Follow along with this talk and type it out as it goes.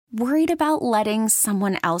Worried about letting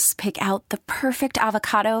someone else pick out the perfect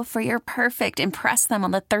avocado for your perfect impress them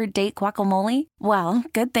on the third date guacamole? Well,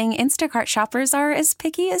 good thing Instacart shoppers are as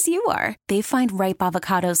picky as you are. They find ripe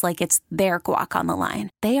avocados like it's their guac on the line.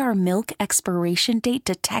 They are milk expiration date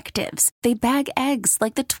detectives. They bag eggs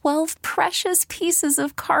like the 12 precious pieces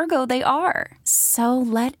of cargo they are. So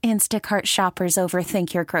let Instacart shoppers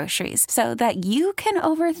overthink your groceries so that you can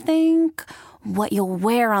overthink what you'll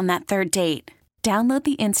wear on that third date. Download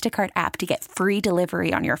the Instacart app to get free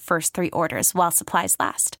delivery on your first 3 orders while supplies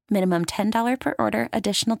last. Minimum $10 per order.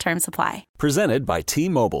 Additional terms apply. Presented by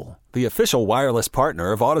T-Mobile, the official wireless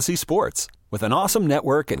partner of Odyssey Sports. With an awesome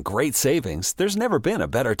network and great savings, there's never been a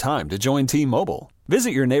better time to join T-Mobile. Visit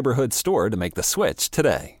your neighborhood store to make the switch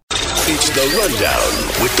today. It's The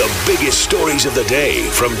Rundown with the biggest stories of the day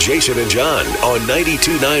from Jason and John on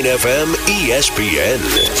 92.9 FM ESPN.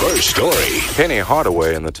 First story. Penny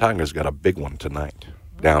Hardaway and the Tigers got a big one tonight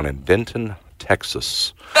down in Denton,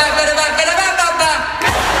 Texas.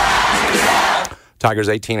 Tigers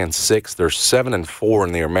 18-6. They're 7-4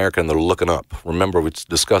 in the American. They're looking up. Remember, we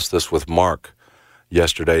discussed this with Mark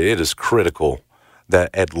yesterday. It is critical that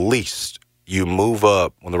at least you move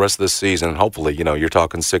up when the rest of this season, hopefully, you're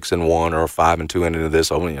talking 6-1 or 5-2 into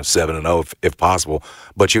this, only 7-0 if possible.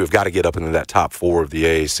 But you have got to get up into that top 4 of the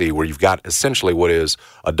AAC where you've got essentially what is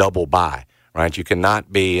a double bye, right? You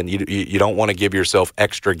cannot be, and you don't want to give yourself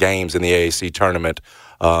extra games in the AAC tournament.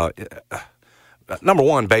 Number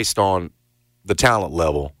one, based on the talent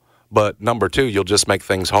level. But number two, you'll just make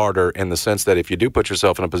things harder in the sense that if you do put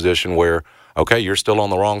yourself in a position where, okay, you're still on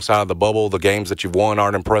the wrong side of the bubble, the games that you've won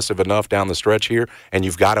aren't impressive enough down the stretch here, and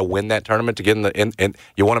you've got to win that tournament to get in and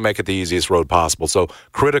you want to make it the easiest road possible. So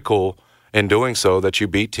critical in doing so that you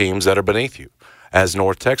beat teams that are beneath you, as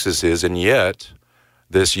North Texas is, and yet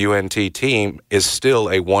this UNT team is still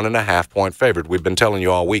a 1.5-point favorite. We've been telling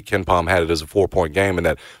you all week Ken Palm had it as a 4-point game, and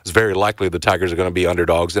that it's very likely the Tigers are going to be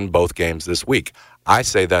underdogs in both games this week. I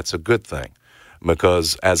say that's a good thing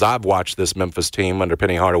because as I've watched this Memphis team under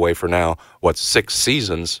Penny Hardaway for now, 6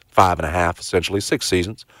 seasons, 5.5 essentially, 6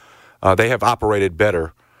 seasons, they have operated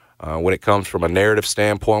better when it comes from a narrative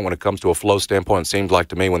standpoint, when it comes to a flow standpoint. It seems like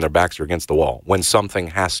to me when their backs are against the wall, when something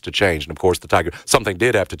has to change. And, of course, something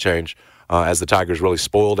did have to change as the Tigers really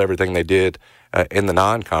spoiled everything they did in the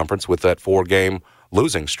non-conference with that 4-game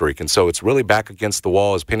losing streak. And so it's really back against the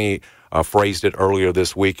wall, as Penny phrased it earlier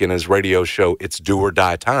this week in his radio show, it's do or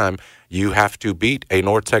die time. You have to beat a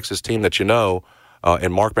North Texas team that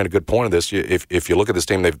and Mark made a good point of this. If you look at this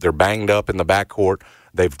team, they're banged up in the backcourt.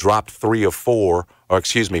 They've dropped 4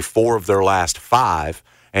 of their last 5.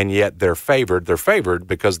 And yet they're favored. They're favored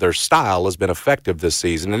because their style has been effective this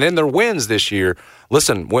season. And in their wins this year,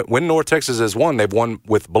 listen, when North Texas has won, they've won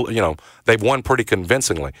they've won pretty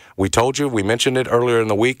convincingly. We told you, we mentioned it earlier in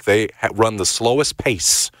the week, they run the slowest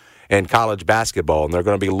pace in college basketball, and they're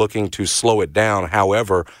going to be looking to slow it down.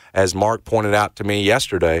 However, as Mark pointed out to me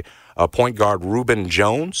yesterday, point guard Reuben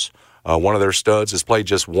Jones, one of their studs, has played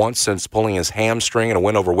just once since pulling his hamstring in a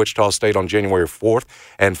win over Wichita State on January 4th.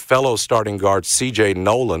 And fellow starting guard C.J.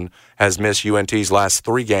 Nolan has missed UNT's last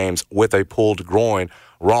 3 games with a pulled groin.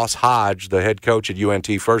 Ross Hodge, the head coach at UNT,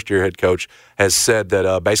 first-year head coach, has said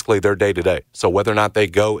that basically they're day-to-day. So whether or not they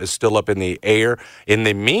go is still up in the air. In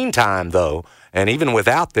the meantime, though, and even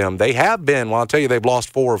without them, they have been, well, I'll tell you, they've lost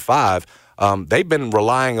 4 or 5. They've been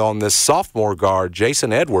relying on this sophomore guard,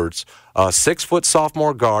 Jason Edwards, a 6-foot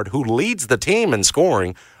sophomore guard who leads the team in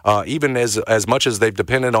scoring, even as much as they've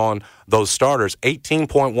depended on those starters,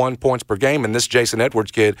 18.1 points per game. And this Jason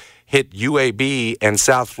Edwards kid hit UAB and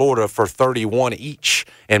South Florida for 31 each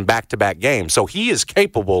in back-to-back games. So he is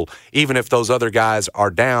capable, even if those other guys are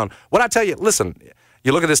down. What I tell you, listen,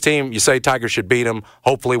 you look at this team, you say Tigers should beat them.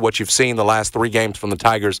 Hopefully what you've seen the last 3 games from the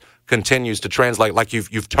Tigers continues to translate like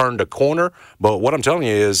you've turned a corner. But what I'm telling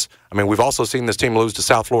you is, we've also seen this team lose to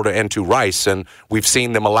South Florida and to Rice, and we've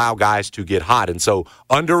seen them allow guys to get hot. And so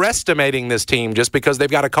underestimating this team just because they've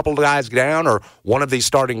got a couple of guys down or one of these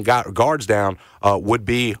starting guards down would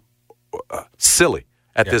be silly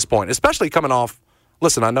at this point, especially coming off.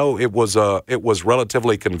 Listen, I know it was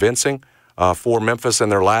relatively convincing for Memphis in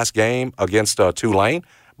their last game against Tulane,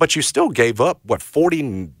 but you still gave up,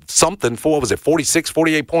 40-something, 46,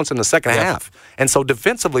 48 points in the second half. And so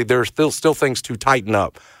defensively, there's still things to tighten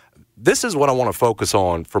up. This is what I want to focus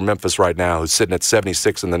on for Memphis right now, who's sitting at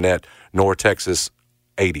 76 in the net, North Texas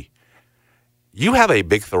 80. You have a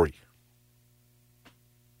big 3.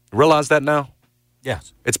 Realize that now?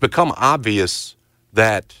 Yes. It's become obvious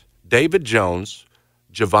that David Jones,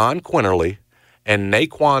 Javon Quinterly, and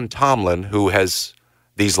Naquan Tomlin, who has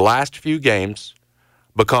these last few games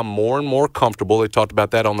become more and more comfortable. They talked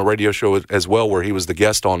about that on the radio show as well, where he was the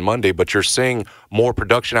guest on Monday, but you're seeing more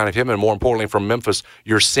production out of him, and more importantly from Memphis,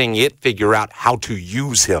 you're seeing it figure out how to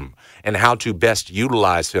use him and how to best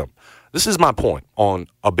utilize him. This is my point on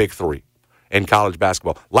a big three in college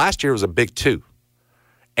basketball. Last year was a big two.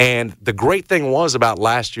 And the great thing was about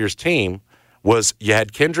last year's team was you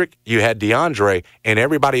had Kendrick, you had DeAndre, and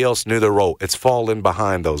everybody else knew their role. It's falling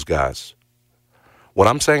behind those guys. What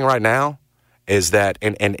I'm saying right now is that,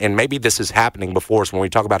 and maybe this is happening before us when we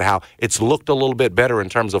talk about how it's looked a little bit better in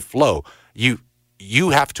terms of flow, you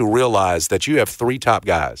have to realize that you have three top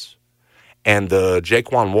guys, and the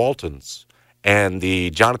Jaquan Waltons and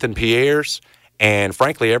the Jonathan Pierres and,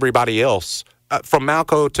 frankly, everybody else from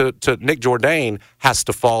Malco to Nick Jourdain has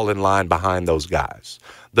to fall in line behind those guys.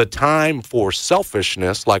 The time for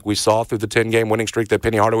selfishness, like we saw through the 10-game winning streak that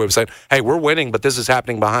Penny Hardaway was saying, hey, we're winning, but this is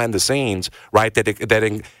happening behind the scenes, right, that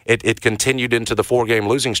it continued into the 4-game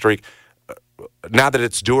losing streak. Now that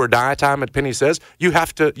it's do or die time, as Penny says, you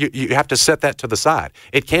have to set that to the side.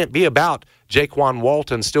 It can't be about Jaquan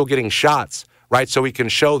Walton still getting shots, right, so he can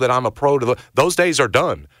show that I'm a pro. Those days are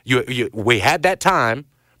done. We had that time.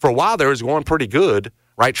 For a while there, it was going pretty good,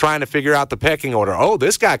 right, trying to figure out the pecking order. Oh,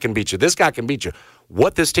 this guy can beat you. This guy can beat you.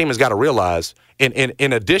 What this team has got to realize, in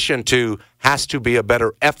addition to has to be a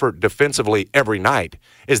better effort defensively every night,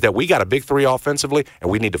 is that we got a big three offensively, and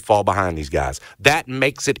we need to fall behind these guys. That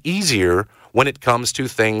makes it easier when it comes to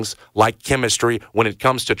things like chemistry, when it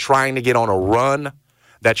comes to trying to get on a run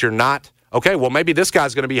that you're not, okay, well, maybe this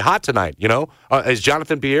guy's going to be hot tonight, you know? Is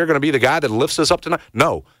Jonathan Pierre going to be the guy that lifts us up tonight?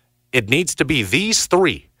 No. It needs to be these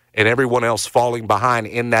three and everyone else falling behind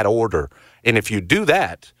in that order. And if you do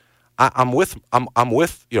that, I'm with,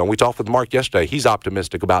 you know, we talked with Mark yesterday. He's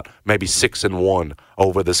optimistic about maybe 6-1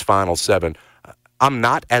 over this final 7. I'm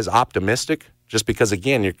not as optimistic just because,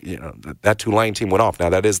 again, you know, that Tulane team went off. Now,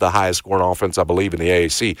 that is the highest scoring offense, I believe, in the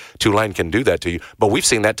AAC. Tulane can do that to you. But we've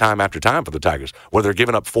seen that time after time for the Tigers, where they're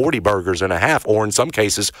giving up 40 burgers and a half, or in some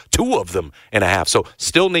cases, 2 of them and a half. So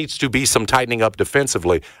still needs to be some tightening up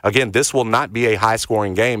defensively. Again, this will not be a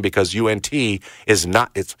high-scoring game because UNT is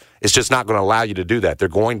not – it's just not going to allow you to do that. They're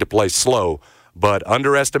going to play slow. But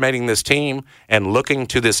underestimating this team and looking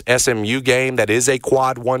to this SMU game that is a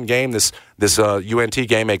quad 1 game, this UNT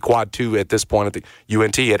game, a quad 2 at this point. At the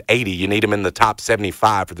UNT at 80, you need them in the top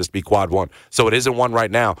 75 for this to be quad 1. So it isn't one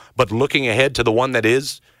right now. But looking ahead to the one that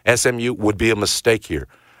is SMU would be a mistake here.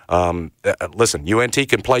 Listen, UNT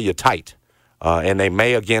can play you tight. And they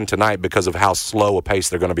may again tonight because of how slow a pace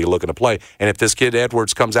they're going to be looking to play. And if this kid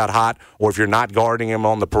Edwards comes out hot, or if you're not guarding him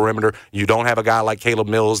on the perimeter, you don't have a guy like Caleb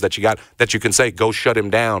Mills that you can say go shut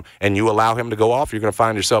him down, and you allow him to go off, you're going to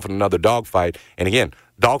find yourself in another dogfight. And again,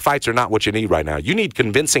 dogfights are not what you need right now. You need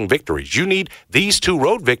convincing victories. You need these 2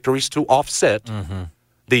 road victories to offset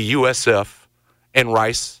the USF and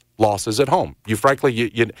Rice losses at home. You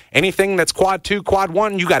frankly, anything that's quad 2, quad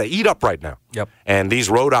 1, you got to eat up right now. Yep. And these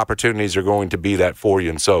road opportunities are going to be that for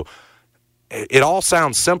you. And so it all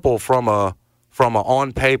sounds simple from a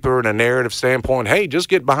on paper and a narrative standpoint. Hey, just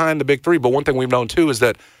get behind the big three. But one thing we've known too is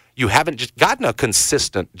that you haven't just gotten a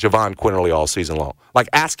consistent Javon Quinterly all season long. Like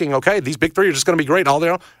asking, okay, these big three are just going to be great all day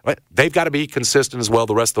long. They've got to be consistent as well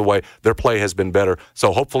the rest of the way. Their play has been better.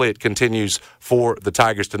 So hopefully it continues for the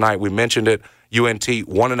Tigers tonight. We mentioned it. UNT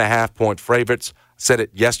 1.5-point favorites. Said it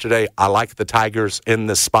yesterday. I like the Tigers in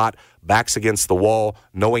this spot, backs against the wall,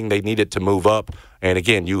 knowing they needed to move up. And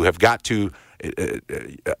again, you have got to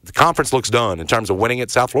the conference looks done in terms of winning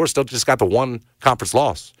it. South Florida still just got the one conference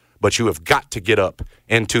loss. But you have got to get up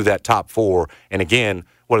into that top 4. And again,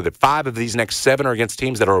 what are the 5 of these next 7 are against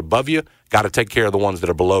teams that are above you? Got to take care of the ones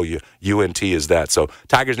that are below you. UNT is that. So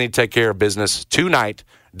Tigers need to take care of business tonight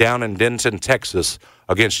down in Denton, Texas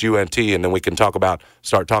against UNT. And then we can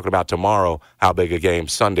start talking about tomorrow how big a game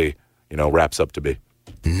Sunday, wraps up to be.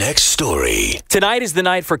 Next story. Tonight is the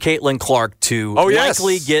night for Caitlin Clark to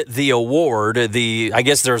likely get the award. I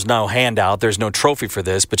guess there's no handout. There's no trophy for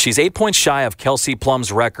this, but she's 8 points shy of Kelsey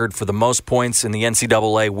Plum's record for the most points in the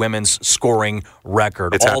NCAA women's scoring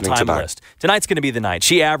record. It's all-time list. Tonight's going to be the night.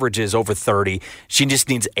 She averages over 30. She just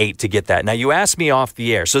needs 8 to get that. Now, you asked me off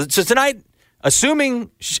the air. So tonight,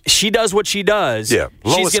 assuming she does what she does. Yeah,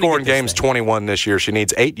 lowest scoring game's 21 this year. She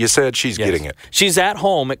needs 8. You said she's getting it. She's at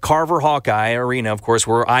home at Carver Hawkeye Arena, of course,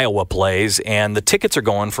 where Iowa plays, and the tickets are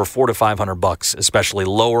going for $400 to $500, especially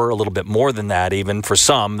lower, a little bit more than that even for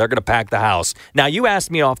some. They're going to pack the house. Now, you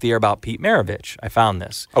asked me off the air about Pete Maravich. I found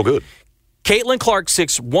this. Oh, good. Caitlin Clark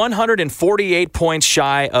sits 148 points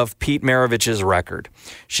shy of Pete Maravich's record.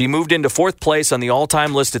 She moved into fourth place on the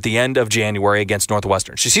all-time list at the end of January against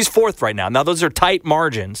Northwestern. She's fourth right now. Now, those are tight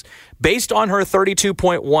margins. Based on her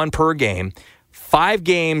 32.1 per game, 5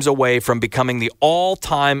 games away from becoming the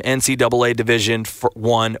all-time NCAA Division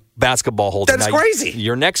I basketball holder. That's crazy.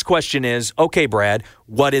 Your next question is, okay, Brad,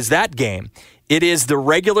 what is that game? It is the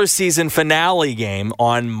regular season finale game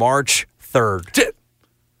on March 3rd.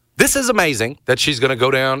 This is amazing that she's going to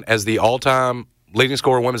go down as the all-time leading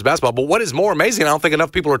scorer in women's basketball. But what is more amazing, I don't think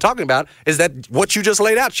enough people are talking about, is that what you just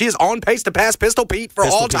laid out. She is on pace to pass Pistol Pete for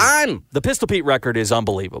all time. The Pistol Pete record is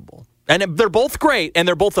unbelievable. And they're both great, and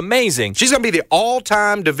they're both amazing. She's going to be the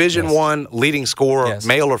all-time Division I leading scorer,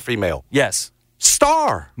 male or female. Yes.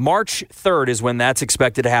 Star. March 3rd is when that's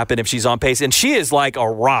expected to happen if she's on pace. And she is like a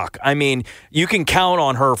rock. I mean, you can count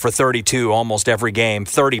on her for 32 almost every game,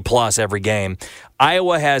 30-plus every game.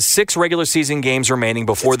 Iowa has 6 regular season games remaining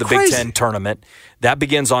before the Big Ten tournament. That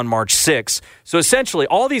begins on March 6th. So essentially,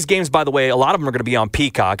 all these games, by the way, a lot of them are going to be on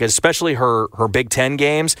Peacock, especially her Big Ten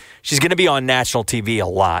games. She's going to be on national TV a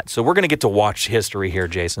lot. So we're going to get to watch history here,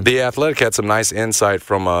 Jason. The Athletic had some nice insight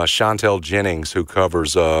from Chantel Jennings, who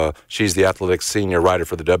covers, she's the Athletic senior writer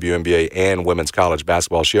for the WNBA and women's college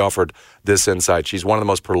basketball. She offered this insight. She's one of the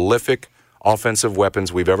most prolific offensive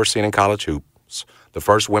weapons we've ever seen in college hoops. The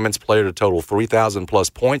first women's player to total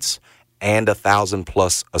 3,000-plus points and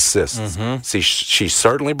 1,000-plus assists. Mm-hmm. See, she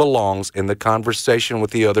certainly belongs in the conversation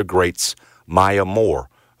with the other greats. Maya Moore,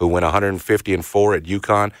 who went 150-4 at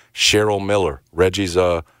UConn. Cheryl Miller, Reggie's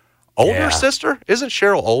older sister. Isn't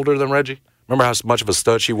Cheryl older than Reggie? Remember how much of a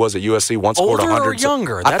stud she was at USC? Once scored 100. Older or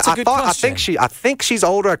younger? That's a good question. I think she's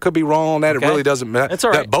older. I could be wrong on that. Okay. It really doesn't matter. That's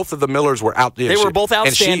all right. Both of the Millers were out there. They were both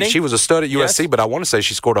outstanding. And she was a stud at USC, but I want to say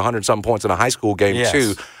she scored 100-something points in a high school game,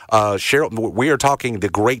 too. Cheryl, we are talking the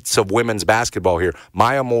greats of women's basketball here.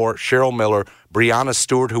 Maya Moore, Cheryl Miller, Breanna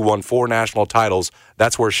Stewart, who won 4 national titles.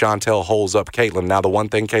 That's where Chantel holds up Caitlin. Now, the one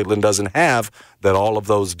thing Caitlin doesn't have that all of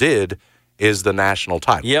those did is the national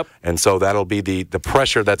title. Yep. And so that'll be the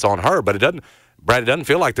pressure that's on her, but it doesn't. Brad, it doesn't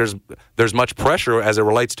feel like there's much pressure as it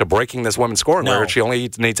relates to breaking this women's scoring record. She only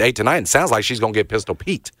needs 8 tonight. It sounds like she's going to get Pistol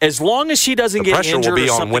Pete. As long as she doesn't get injured or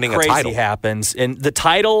something crazy happens, and the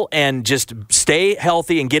title and just stay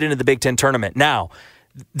healthy and get into the Big Ten tournament. Now,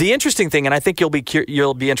 the interesting thing, and I think you'll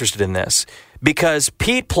be interested in this, because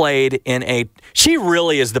Pete played in she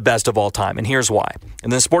really is the best of all time, and here's why.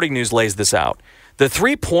 And the Sporting News lays this out. The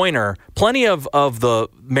three-pointer, plenty of the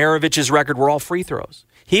Maravich's record were all free throws.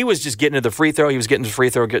 He was just getting to the free throw. He was getting to free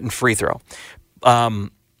throw.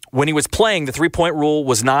 When he was playing, the three-point rule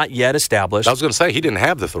was not yet established. I was going to say, he didn't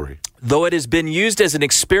have the 3. Though it has been used as an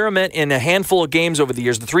experiment in a handful of games over the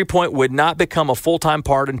years, the three-point would not become a full-time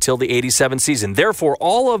part until the 87 season. Therefore,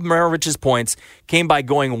 all of Maravich's points came by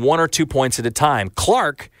going 1 or 2 points at a time.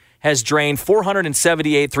 Clark has drained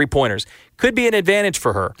 478 three-pointers. Could be an advantage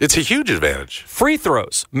for her. It's a huge advantage. Free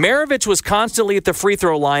throws. Maravich was constantly at the free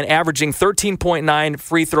throw line, averaging 13.9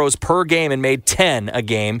 free throws per game and made 10 a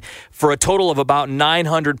game for a total of about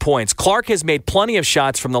 900 points. Clark has made plenty of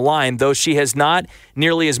shots from the line, though she has not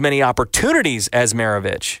nearly as many opportunities as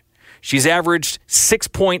Maravich. She's averaged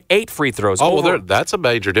 6.8 free throws. Oh, well, that's a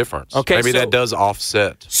major difference. Okay, maybe that does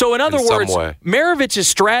offset. So, in other words, Maravich's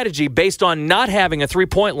strategy based on not having a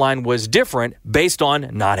three-point line was different based on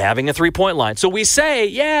not having a three-point line. So we say,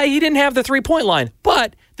 yeah, he didn't have the three-point line,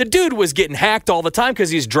 but the dude was getting hacked all the time because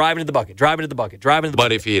he's driving to the bucket.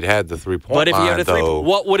 But if he had the three-point line,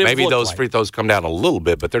 what would it maybe look those like? Free throws come down a little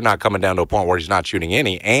bit, but they're not coming down to a point where he's not shooting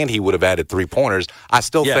any, and he would have added 3-pointers. I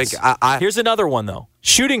still think Here's another one, though.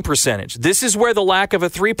 Shooting percentage. This is where the lack of a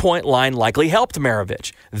three-point line likely helped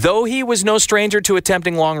Maravich. Though he was no stranger to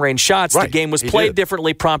attempting long-range shots, the game was played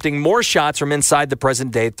differently, prompting more shots from inside the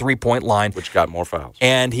present-day three-point line. Which got more fouls.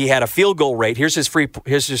 And he had a field goal rate. Here's his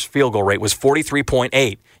field goal rate was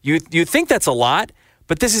 43.8. You think that's a lot,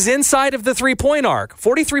 but this is inside of the three-point arc.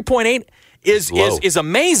 43.8 is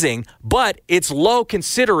amazing, but it's low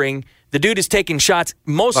considering the dude is taking shots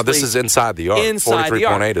mostly. No, this is inside the arc.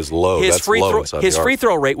 43.8 is low. His free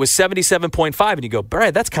throw rate was 77.5, and you go,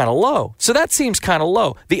 Brad, that's kind of low. So that seems kind of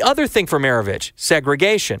low. The other thing for Maravich,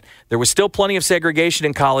 segregation. There was still plenty of segregation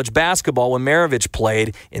in college basketball when Maravich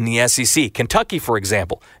played in the SEC. Kentucky, for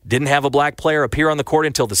example, didn't have a black player appear on the court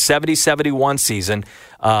until the 70-71 season.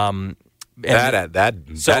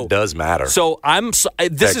 That does matter. So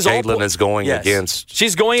Caitlin is going against.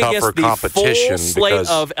 She's going against the full slate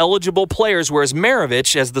of eligible players, whereas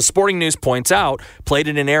Maravich, as the Sporting News points out, played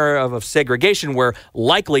in an era of segregation where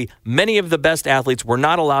likely many of the best athletes were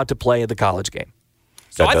not allowed to play at the college game.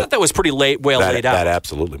 So I thought that was pretty laid out. That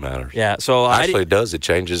absolutely matters. Yeah. So actually, it does.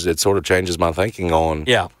 It sort of changes my thinking on.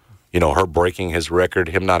 Yeah. Her breaking his record,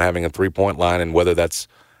 him not having a 3-point line, and whether that's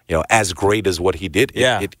as great as what he did.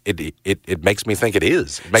 It makes me think it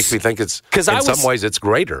is. It makes me think it's some ways it's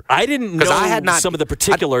greater. I didn't know some of the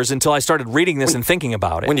particulars until I started reading this and thinking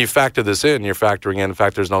about it. When you factor this in, you're factoring in the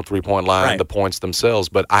fact there's no 3-point line, the points themselves.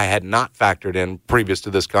 But I had not factored in, previous to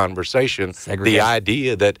this conversation, the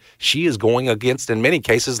idea that she is going against, in many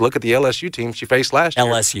cases, look at the LSU team she faced last year.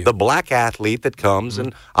 LSU. The black athlete that comes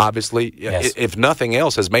and obviously, if nothing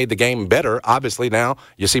else, has made the game better. Obviously now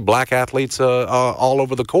you see black athletes all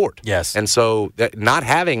over the court. Yes. And so not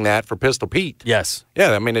having that for Pistol Pete. Yes.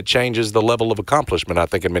 Yeah, I mean, it changes the level of accomplishment, I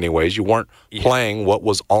think, in many ways. You weren't playing what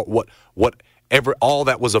was all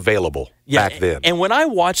that was available back then. And when I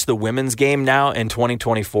watch the women's game now in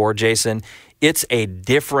 2024, Jason, it's a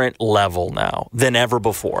different level now than ever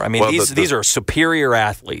before. I mean, these are superior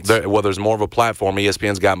athletes. There's more of a platform.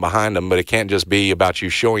 ESPN's gotten behind them, but it can't just be about you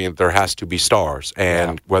showing that there has to be stars.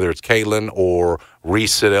 And whether it's Caitlin or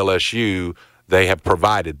Reese at LSU, they have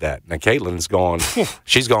provided that. Now, Caitlin's gone.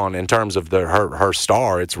 She's gone in terms of her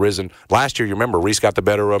star. It's risen. Last year, you remember, Reese got the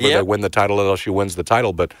better of her. They win the title. LSU wins the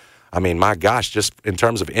title. But, I mean, my gosh, just in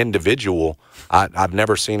terms of individual, I've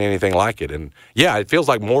never seen anything like it. And, it feels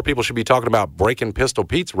like more people should be talking about breaking Pistol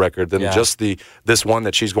Pete's record than just this one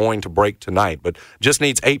that she's going to break tonight. But just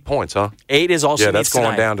needs 8 points, huh? 8 is also that's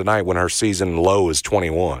going down tonight when her season low is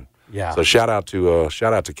 21. Yeah. So shout out to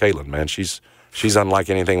Caitlin, man. She's unlike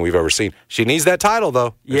anything we've ever seen. She needs that title,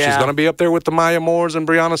 though. If she's going to be up there with the Maya Moores and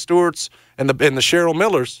Breonna Stewarts and the Cheryl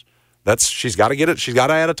Millers. She's got to get it. She's got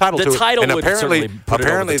to add a title to it. The title and would certainly put it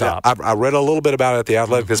over the top. I read a little bit about it at the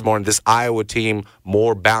Athletic this morning. This Iowa team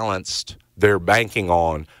more balanced. They're banking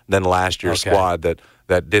on than last year's squad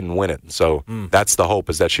that didn't win it. So that's the hope,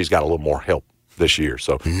 is that she's got a little more help this year.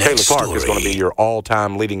 So Kayla Clark is going to be your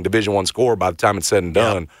all-time leading Division I scorer by the time it's said and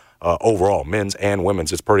done. Overall, men's and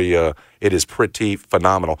women's. It is pretty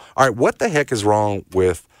phenomenal. All right, what the heck is wrong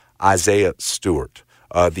with Isaiah Stewart?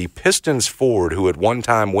 The Pistons forward who at one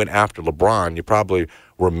time went after LeBron, you probably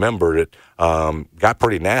remembered it, got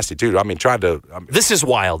pretty nasty, too. I mean, this is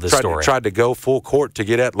wild, this story. Tried to go full court to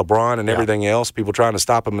get at LeBron and everything else. People trying to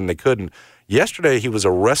stop him, and they couldn't. Yesterday, he was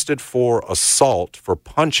arrested for assault for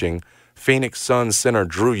punching Phoenix Suns center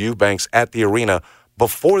Drew Eubanks at the arena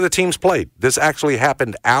before the teams played. This actually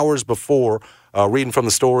happened hours before. Reading from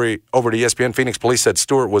the story over to ESPN, Phoenix police said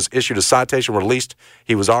Stewart was issued a citation, released.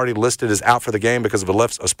 He was already listed as out for the game because of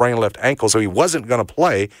a sprained left ankle, so he wasn't going to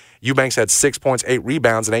play. Eubanks had 6 points, 8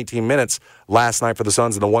 rebounds in 18 minutes last night for the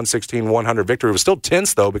Suns in the 116-100 victory. It was still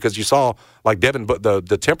tense, though, because you saw like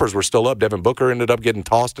the tempers were still up. Devin Booker ended up getting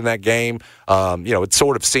tossed in that game. It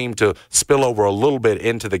sort of seemed to spill over a little bit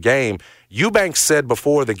into the game. Eubanks said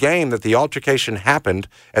before the game that the altercation happened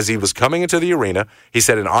as he was coming into the arena. He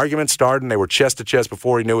said an argument started and they were chest to chest.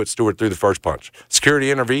 Before he knew it, Stewart threw the first punch. Security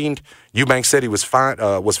intervened. Eubanks said he was fine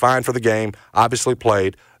for the game, obviously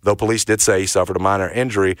played, though police did say he suffered a minor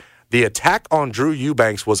injury. The attack on Drew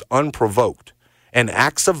Eubanks was unprovoked, and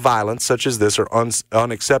acts of violence such as this are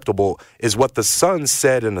unacceptable, is what the Suns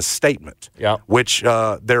said in a statement, which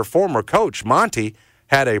their former coach, Monty,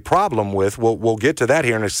 had a problem with. We'll get to that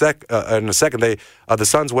here in a second. The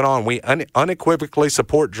Suns went on, we unequivocally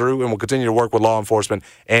support Drew and will continue to work with law enforcement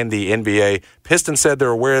and the NBA. Pistons said they're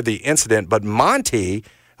aware of the incident, but Monty,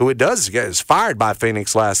 who is fired by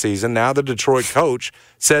Phoenix last season, now the Detroit coach,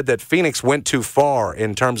 said that Phoenix went too far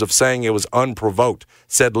in terms of saying it was unprovoked.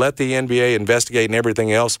 Said let the NBA investigate and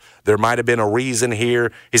everything else. There might have been a reason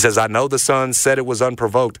here. He says, I know the Suns said it was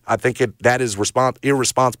unprovoked. I think that is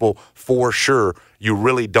irresponsible for sure. You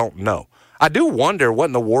really don't know. I do wonder what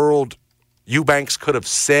in the world Eubanks could have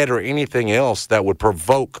said or anything else that would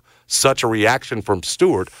provoke such a reaction from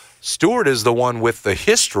Stewart. Stewart is the one with the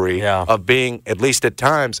history of being, at least at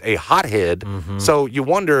times, a hothead. Mm-hmm. So you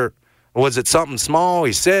wonder, was it something small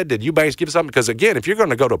he said? Did Eubanks give something? Because, again, if you're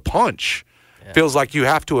going to go to punch, feels like you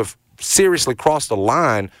have to have seriously crossed the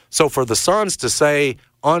line. So for the Suns to say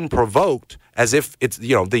unprovoked, as if it's,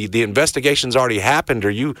 the investigation's already happened,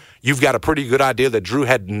 or you've got a pretty good idea that Drew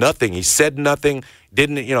had nothing. He said nothing,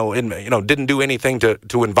 didn't do anything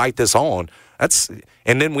to invite this on.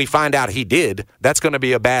 And then we find out he did. That's going to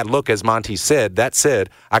be a bad look, as Monty said. That said,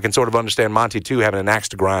 I can sort of understand Monty, too, having an axe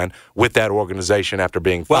to grind with that organization after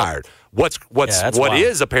being fired. What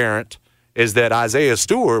is apparent is that Isaiah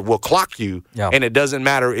Stewart will clock you, and it doesn't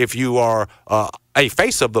matter if you are a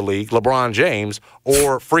face of the league, LeBron James,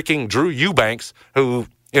 or freaking Drew Eubanks, who,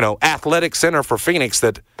 athletic center for Phoenix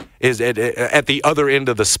that is at the other end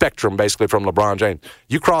of the spectrum, basically, from LeBron James.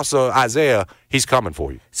 You cross Isaiah, he's coming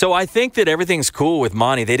for you. So I think that everything's cool with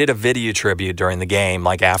Monty. They did a video tribute during the game,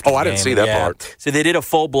 like after the game. I didn't see that part. So they did a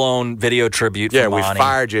full-blown video tribute for Monty. Yeah, we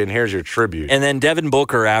fired you, and here's your tribute. And then Devin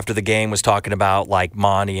Booker, after the game, was talking about, like,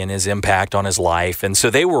 Monty and his impact on his life. And so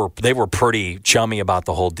they were pretty chummy about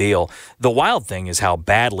the whole deal. The wild thing is how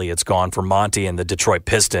badly it's gone for Monty and the Detroit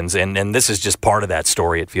Pistons, and this is just part of that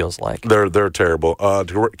story, it feels like. They're terrible.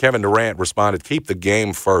 Kevin Durant responded, keep the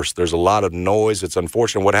game first. There's a lot of noise. It's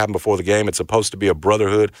unfortunate what happened before the game. It's supposed to be a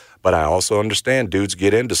brotherhood, but I also understand dudes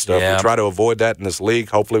get into stuff. Yeah. We try to avoid that in this league.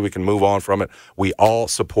 Hopefully we can move on from it. We all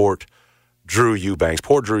support Drew Eubanks.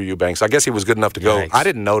 Poor Drew Eubanks. I guess he was good enough to go. Yikes. I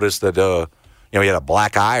didn't notice that he had a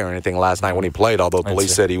black eye or anything last night when he played, although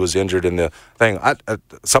police said he was injured in the thing.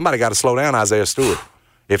 Somebody got to slow down Isaiah Stewart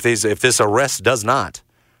if this arrest does not.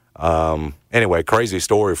 Anyway, crazy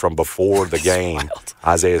story from before the game.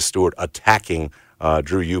 Isaiah Stewart attacking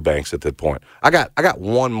Drew Eubanks at that point. I got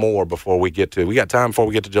one more before we got time before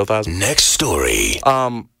we get to Joe Theismann? Next story.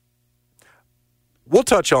 We'll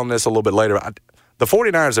touch on this a little bit later. The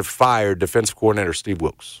 49ers have fired defensive coordinator Steve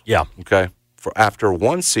Wilks. Yeah. Okay. After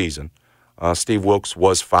one season, Steve Wilks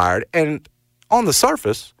was fired. And on the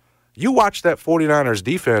surface, you watch that 49ers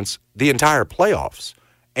defense the entire playoffs,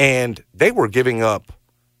 and they were giving up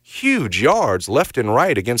huge yards left and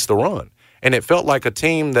right against the run. And it felt like a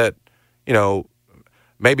team that,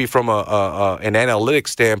 maybe from an analytics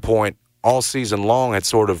standpoint, all season long had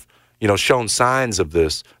sort of, shown signs of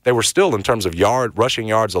this. They were still, in terms of rushing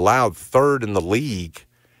yards allowed, third in the league.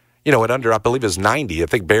 At under, I believe, is 90. I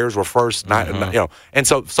think Bears were first. And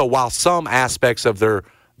so while some aspects of their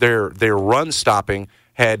run stopping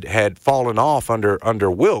had fallen off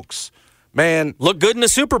under Wilks, man, looked good in the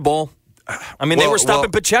Super Bowl. I mean, they were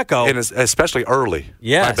stopping Pacheco. And especially early.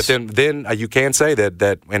 Yes. Right? But then you can say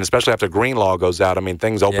that, and especially after Greenlaw goes out, I mean,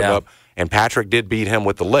 things opened up, and Patrick did beat him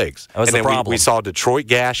with the legs. That was and the then problem. We saw Detroit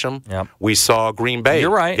gash him. Yep. We saw Green Bay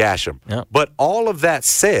gash him. Yep. But all of that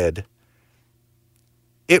said,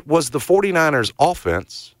 it was the 49ers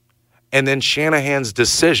offense and then Shanahan's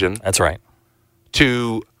decision. That's right.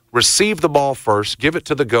 To receive the ball first, give it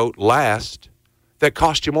to the GOAT last, that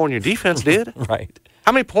cost you more than your defense did. Right.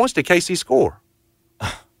 How many points did KC score?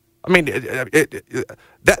 I mean,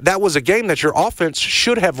 that was a game that your offense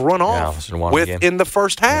should have run off with in the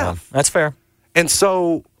first half. Yeah, that's fair. And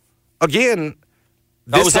so, again,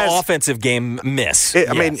 that was an offensive game miss.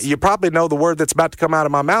 I mean, you probably know the word that's about to come out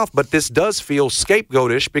of my mouth, but this does feel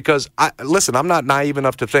scapegoatish because, I'm not naive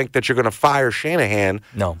enough to think that you're going to fire Shanahan.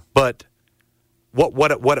 No. But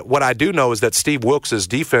what I do know is that Steve Wilks'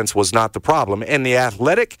 defense was not the problem. And The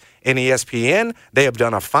Athletic and ESPN, they have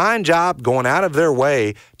done a fine job going out of their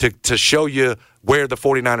way to show you where the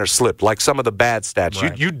 49ers slipped, like some of the bad stats.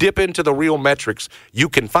 Right. You dip into the real metrics, you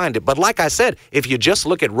can find it. But like I said, if you just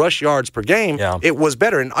look at rush yards per game, it was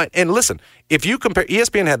better. And listen, if you compare,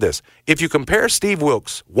 ESPN had this, if you compare Steve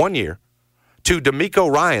Wilks 1 year to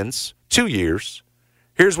DeMeco Ryans 2 years,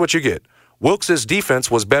 here's what you get. Wilks'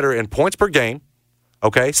 defense was better in points per game,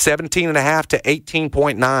 17.5 to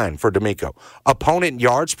 18.9 for DeMeco. Opponent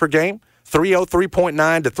yards per game,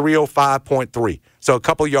 303.9 to 305.3. So a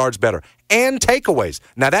couple yards better. And takeaways.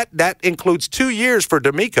 Now, that includes 2 years for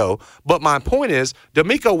DeMeco, but my point is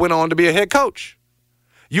DeMeco went on to be a head coach.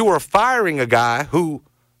 You are firing a guy who,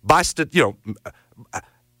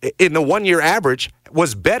 in the 1 year average,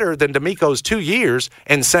 was better than DeMeco's 2 years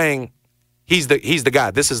and saying, He's the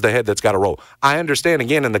guy. This is the head that's got to roll. I understand,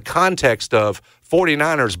 again, in the context of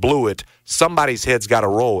 49ers blew it, somebody's head's got to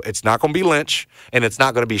roll. It's not going to be Lynch, and it's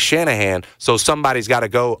not going to be Shanahan, so somebody's got to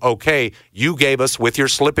go, okay, you gave us, with your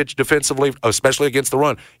slippage defensively, especially against the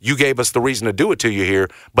run, you gave us the reason to do it to you here,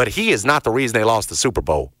 but he is not the reason they lost the Super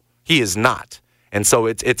Bowl. He is not. And so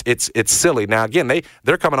it's silly. Now, again,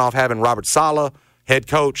 they're coming off having Robert Saleh, head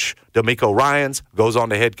coach, DeMeco Ryans goes on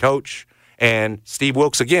to head coach, and Steve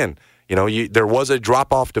Wilks again. There was a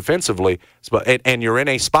drop-off defensively, and you're in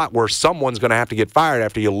a spot where someone's going to have to get fired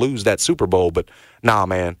after you lose that Super Bowl. But, nah,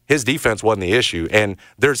 man, his defense wasn't the issue. And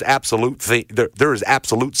there's absolute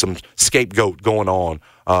some scapegoat going on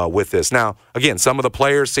with this. Now, again, some of the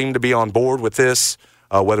players seem to be on board with this,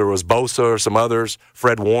 whether it was Bosa or some others,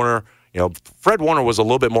 Fred Warner. Fred Warner was a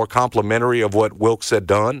little bit more complimentary of what Wilks had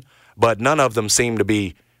done, but none of them seem to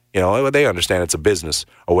be – they understand it's a business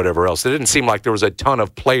or whatever else. It didn't seem like there was a ton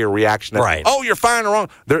of player reaction. Right. Oh, you're firing the wrong.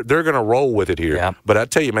 They're going to roll with it here. Yeah. But I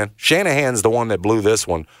tell you, man, Shanahan's the one that blew this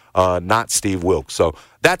one, not Steve Wilks. So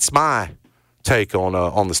that's my take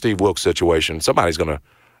on the Steve Wilks situation. Somebody's going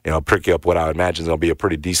to, prick you up what I imagine is going to be a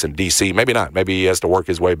pretty decent DC. Maybe not. Maybe he has to work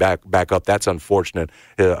his way back up. That's unfortunate.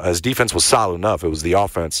 His defense was solid enough. It was the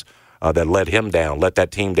offense that let him down, let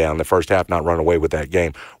that team down in the first half, not run away with that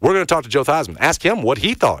game. We're going to talk to Joe Theismann, ask him what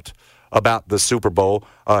he thought about the Super Bowl.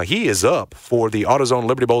 He is up for the AutoZone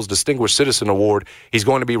Liberty Bowl's Distinguished Citizen Award. He's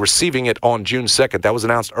going to be receiving it on June 2nd. That was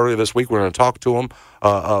announced earlier this week. We're going to talk to him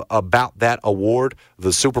about that award,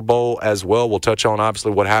 the Super Bowl as well. We'll touch on,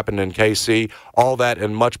 obviously, what happened in KC, all that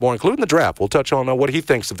and much more, including the draft. We'll touch on what he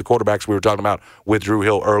thinks of the quarterbacks we were talking about with Drew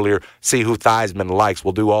Hill earlier, see who Theismann likes.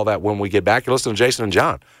 We'll do all that when we get back. You're listening to Jason and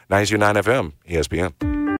John, 92.9 FM,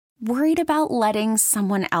 ESPN. Worried about letting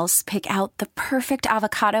someone else pick out the perfect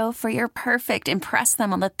avocado for your perfect impress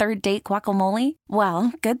them on the third date guacamole?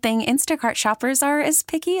 Well, good thing Instacart shoppers are as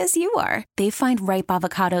picky as you are. They find ripe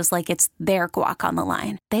avocados like it's their guac on the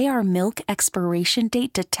line. They are milk expiration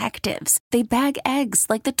date detectives. They bag eggs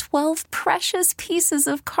like the 12 precious pieces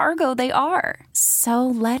of cargo they are. So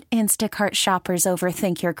let Instacart shoppers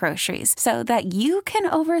overthink your groceries so that you can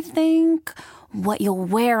overthink what you'll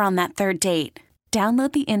wear on that third date.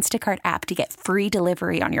 Download the Instacart app to get free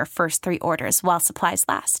delivery on your first 3 orders while supplies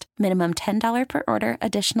last. Minimum $10 per order.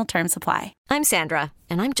 Additional terms apply. I'm Sandra,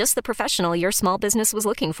 and I'm just the professional your small business was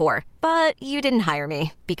looking for. But you didn't hire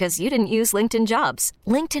me because you didn't use LinkedIn Jobs.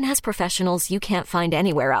 LinkedIn has professionals you can't find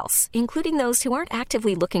anywhere else, including those who aren't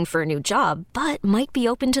actively looking for a new job, but might be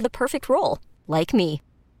open to the perfect role, like me.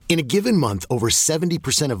 In a given month, over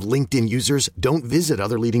 70% of LinkedIn users don't visit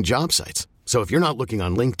other leading job sites. So if you're not looking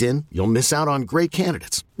on LinkedIn, you'll miss out on great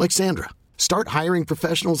candidates like Sandra. Start hiring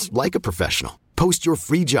professionals like a professional. Post your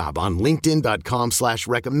free job on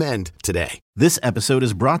linkedin.com/recommend today. This episode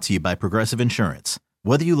is brought to you by Progressive Insurance.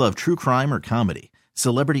 Whether you love true crime or comedy,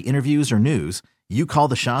 celebrity interviews or news, you call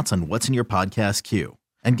the shots on what's in your podcast queue.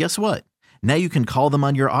 And guess what? Now you can call them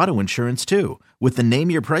on your auto insurance too with the Name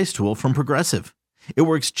Your Price tool from Progressive. It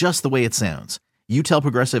works just the way it sounds. You tell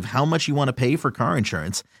Progressive how much you want to pay for car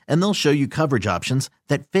insurance, and they'll show you coverage options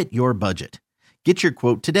that fit your budget. Get your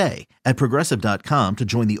quote today at Progressive.com to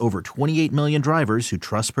join the over 28 million drivers who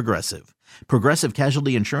trust Progressive. Progressive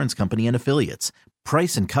Casualty Insurance Company and Affiliates.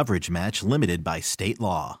 Price and coverage match limited by state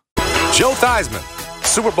law. Joe Theismann,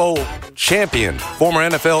 Super Bowl champion, former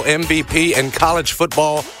NFL MVP, and college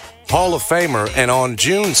football Hall of Famer. And on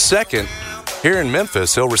June 2nd, here in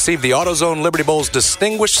Memphis, he'll receive the AutoZone Liberty Bowl's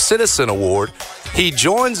Distinguished Citizen Award. He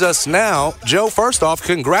joins us now. Joe, first off,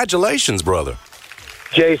 congratulations, brother.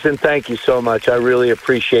 Jason, thank you so much. I really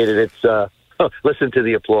appreciate it. It's listen to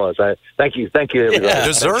the applause. Thank you, everybody. Yeah,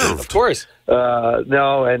 deserved, of course.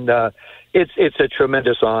 It's a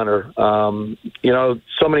tremendous honor.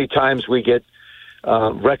 So many times we get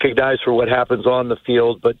recognized for what happens on the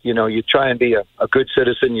field, but you try and be a good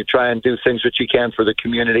citizen. You try and do things that you can for the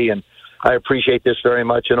community, and I appreciate this very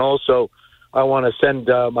much. And also, I want to send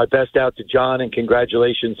my best out to John and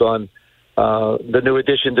congratulations on the new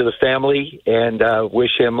addition to the family, and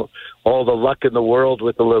wish him all the luck in the world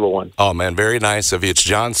with the little one. Oh, man, very nice of you. It's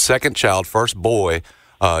John's second child, first boy.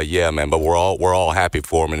 Yeah, man, but we're all happy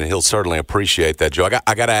for him, and he'll certainly appreciate that, Joe.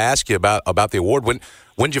 I got to ask you about the award. When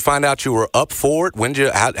did you find out you were up for it?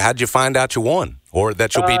 How'd you find out you won, or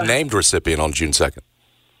that you'll be named recipient on June 2nd?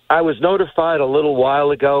 I was notified a little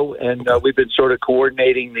while ago, and we've been sort of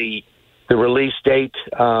coordinating the release date.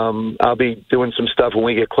 I'll be doing some stuff when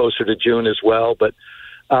we get closer to June as well. But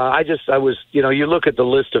you look at the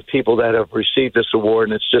list of people that have received this award,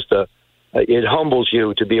 and it's just it humbles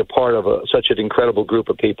you to be a part of such an incredible group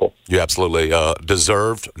of people. You absolutely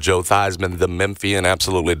deserved. Joe Theismann, the Memphian,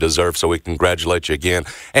 absolutely deserved. So we congratulate you again.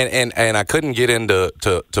 And I couldn't get into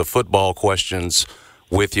football questions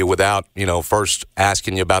with you without, first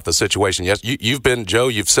asking you about the situation. Yes,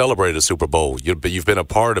 you've celebrated a Super Bowl. You've been a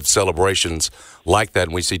part of celebrations like that,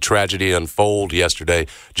 and we see tragedy unfold yesterday.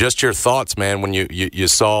 Just your thoughts, man, when you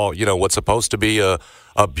saw, what's supposed to be a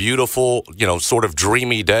beautiful, sort of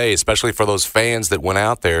dreamy day, especially for those fans that went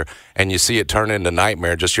out there, and you see it turn into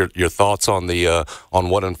nightmare. Just your thoughts on on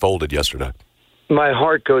what unfolded yesterday. My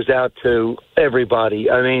heart goes out to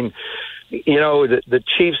everybody. I mean, the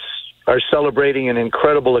Chiefs are celebrating an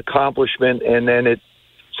incredible accomplishment, and then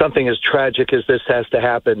something as tragic as this has to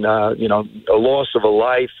happen. A loss of a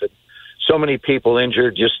life, and so many people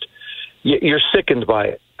injured. Just you're sickened by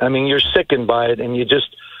it. I mean, you're sickened by it, and you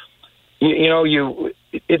just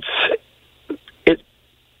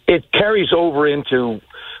it carries over into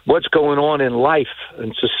what's going on in life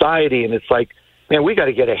and society, and it's like, man, we got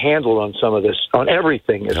to get a handle on some of this, on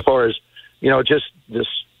everything, as far as just this.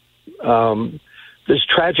 There's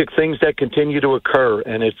tragic things that continue to occur,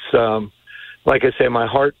 and it's like I say, my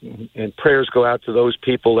heart and prayers go out to those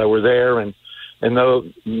people that were there, and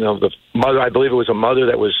the mother. I believe it was a mother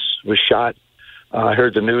that was shot. I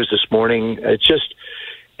heard the news this morning. It's just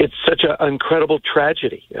it's such an incredible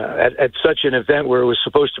tragedy at such an event where it was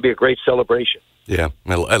supposed to be a great celebration. Yeah,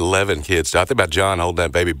 11 kids. I think about John holding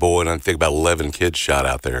that baby boy, and I think about 11 kids shot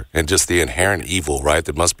out there, and just the inherent evil, right,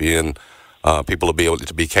 that must be in people to be able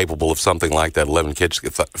to be capable of something like that. 11 kids.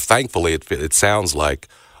 Thankfully, it sounds like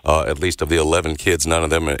at least of the 11 kids, none of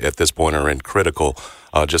them at this point are in critical.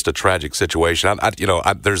 Just a tragic situation.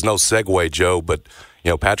 There's no segue, Joe, but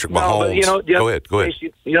Patrick Mahomes. Go ahead.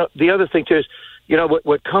 The other thing too is,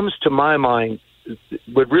 what comes to my mind,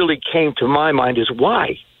 what really came to my mind is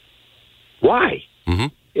why. Mm-hmm.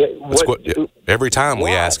 Every time we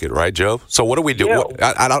ask it, right, Joe? So what do we do?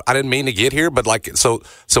 I didn't mean to get here, but so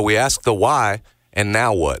we ask the why, and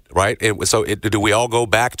now what, right? Do we all go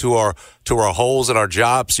back to our holes and our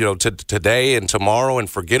jobs, today and tomorrow and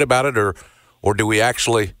forget about it, or do we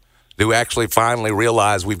actually finally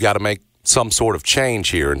realize we've got to make some sort of change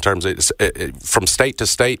here in terms of from state to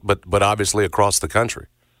state, but obviously across the country?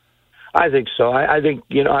 I think so. I think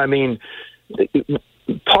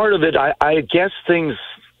part of it, I guess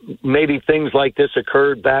maybe things like this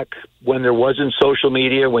occurred back when there wasn't social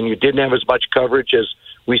media, when you didn't have as much coverage as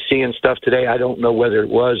we see in stuff today. I don't know whether it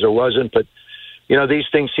was or wasn't, but these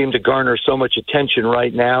things seem to garner so much attention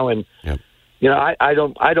right now, and I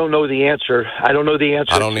don't know the answer. I don't know the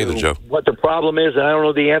answer. I don't either, Joe. What the problem is, and I don't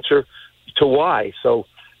know the answer to why. So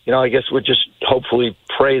I guess we'll just hopefully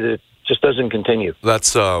pray that it just doesn't continue.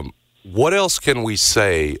 That's what else can we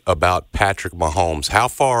say about Patrick Mahomes? How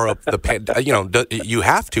far up you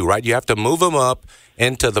have to, right? You have to move him up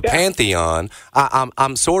into the pantheon.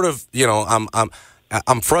 I'm sort of,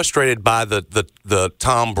 I'm frustrated by the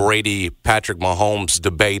Tom Brady Patrick Mahomes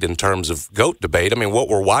debate in terms of GOAT debate. I mean, what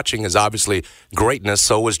we're watching is obviously greatness.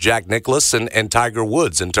 So was Jack Nicklaus and Tiger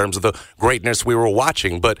Woods in terms of the greatness we were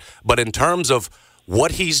watching. But in terms of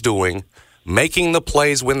what he's doing, making the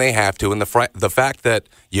plays when they have to, and the fact that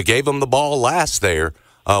you gave him the ball last there,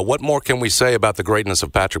 what more can we say about the greatness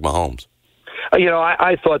of Patrick Mahomes?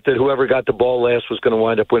 I thought that whoever got the ball last was going to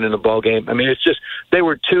wind up winning the ball game. I mean, it's just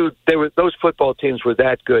those football teams were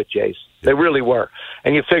that good, Jace. They really were.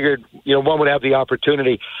 And you figured, one would have the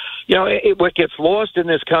opportunity. What gets lost in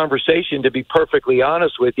this conversation, to be perfectly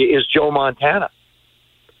honest with you, is Joe Montana.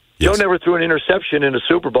 Yes. Joe never threw an interception in a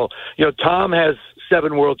Super Bowl. Tom has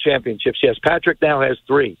 7 world championships. Yes, Patrick now has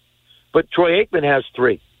 3. But Troy Aikman has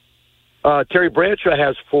 3. Terry Bradshaw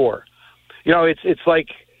has 4. It's like,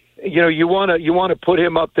 you want to put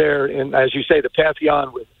him up there, and as you say, the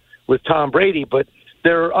pantheon with Tom Brady, but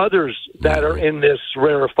there are others that are in this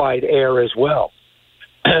rarefied air as well.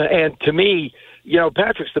 And to me,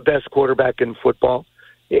 Patrick's the best quarterback in football.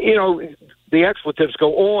 The expletives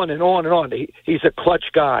go on and on and on. He's a clutch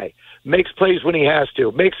guy, makes plays when he has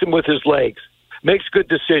to, makes them with his legs, makes good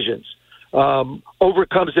decisions,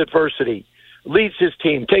 overcomes adversity, leads his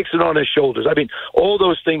team, takes it on his shoulders. I mean, all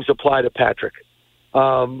those things apply to Patrick.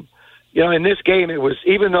 In this game, it was,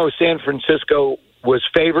 even though San Francisco was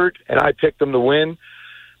favored and I picked them to win,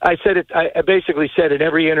 I basically said in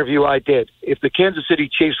every interview I did, if the Kansas City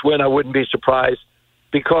Chiefs win, I wouldn't be surprised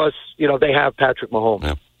because, they have Patrick Mahomes.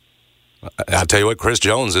 Yeah. I'll tell you what, Chris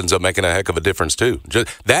Jones ends up making a heck of a difference, too.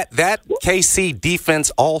 That KC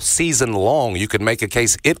defense all season long, you could make a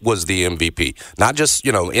case it was the MVP. Not just,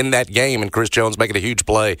 in that game and Chris Jones making a huge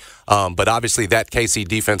play, but obviously that KC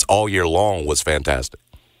defense all year long was fantastic.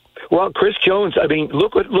 Well, Chris Jones, I mean,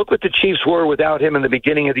 look what the Chiefs were without him in the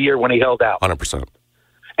beginning of the year when he held out. 100%.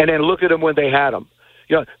 And then look at him when they had him.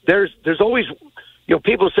 There's always,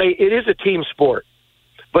 people say it is a team sport,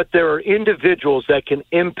 but there are individuals that can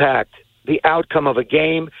impact the outcome of a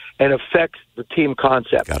game and affect the team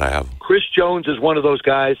concept. Gotta have him. Chris Jones is one of those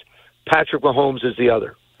guys. Patrick Mahomes is the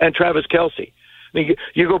other, and Travis Kelce. I mean,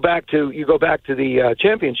 you go back to the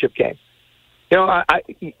championship game.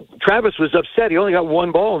 Travis was upset. He only got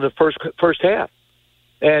 1 ball in the first half,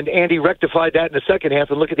 and Andy rectified that in the second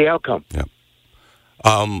half. And look at the outcome. Yeah.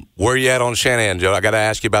 Where are you at on Shanahan, Joe? I got to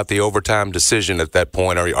ask you about the overtime decision at that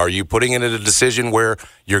point. Are you putting it in a decision where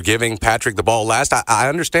you're giving Patrick the ball last? I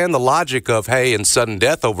understand the logic of, hey, in sudden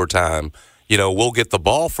death overtime, we'll get the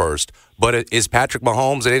ball first. But is Patrick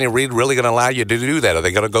Mahomes and Andy Reid really going to allow you to do that? Are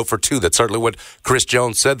they going to go for 2? That's certainly what Chris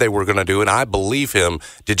Jones said they were going to do, and I believe him.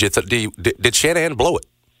 Did Shanahan blow it?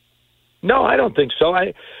 No, I don't think so.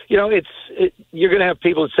 You're going to have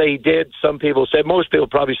people that say he did. Some people say, most people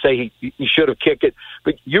probably say he should have kicked it.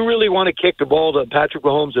 But you really want to kick the ball to Patrick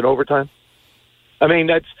Mahomes in overtime? I mean,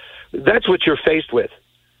 that's what you're faced with.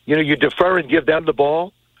 You defer and give them the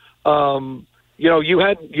ball. You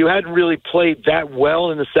hadn't really played that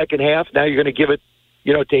well in the second half. Now you're going to give it,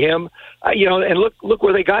 to him. And look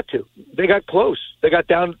where they got to. They got close. They got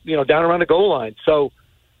down around the goal line. So,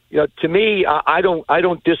 to me, I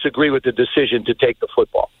don't disagree with the decision to take the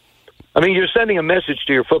football. I mean, you're sending a message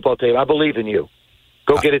to your football team. I believe in you.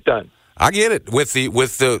 Go get it done. I get it with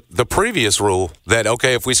the previous rule that,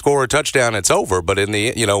 okay, if we score a touchdown, it's over. But in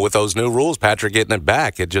the with those new rules, Patrick getting it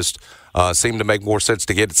back, it just seemed to make more sense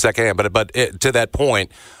to get it second hand. But to that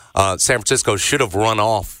point, San Francisco should have run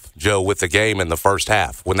off, Joe, with the game in the first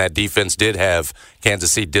half when that defense did have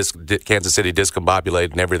Kansas City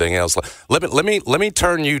discombobulated and everything else. Let me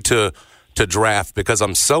turn you to draft, because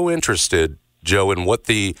I'm so interested, Joe, in what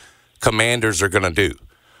the Commanders are going to do.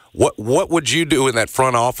 What would you do in that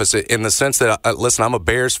front office, in the sense that, listen, I'm a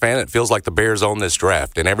Bears fan. It feels like the Bears own this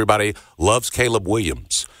draft, and everybody loves Caleb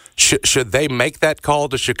Williams. Should they make that call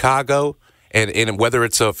to Chicago, and whether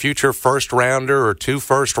it's a future first-rounder or 2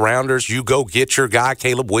 first-rounders, you go get your guy,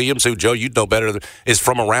 Caleb Williams, who, Joe, you'd know better, is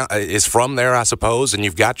from there, I suppose, and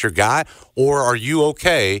you've got your guy? Or are you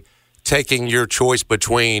okay taking your choice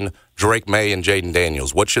between Drake May and Jaden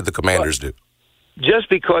Daniels? What should the Commanders do? Just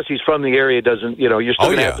because he's from the area doesn't, you're still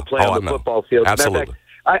going to have to play on the football field. Absolutely.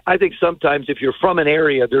 I think sometimes if you're from an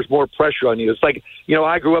area, there's more pressure on you. It's like,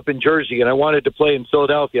 I grew up in Jersey, and I wanted to play in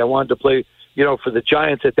Philadelphia. I wanted to play, for the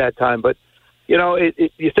Giants at that time. But,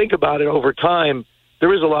 you think about it over time,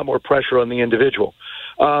 there is a lot more pressure on the individual.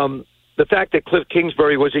 The fact that Cliff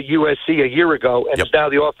Kingsbury was at USC a year ago and is now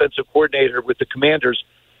the offensive coordinator with the Commanders,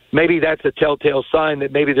 maybe that's a telltale sign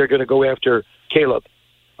that maybe they're going to go after Caleb.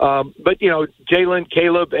 But, Jalen,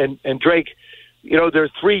 Caleb, and Drake, there are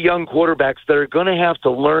 3 young quarterbacks that are going to have to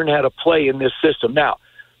learn how to play in this system. Now,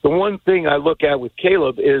 the one thing I look at with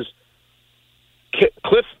Caleb is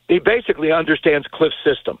Cliff, he basically understands Cliff's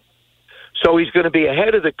system. So he's going to be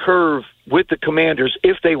ahead of the curve with the Commanders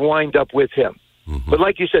if they wind up with him. Mm-hmm. But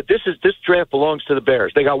like you said, this draft belongs to the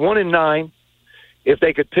Bears. They got 1 and 9. If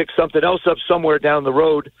they could pick something else up somewhere down the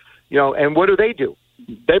road, and what do?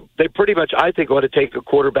 They pretty much, I think, ought to take a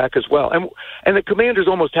quarterback as well. And the Commanders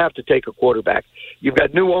almost have to take a quarterback. You've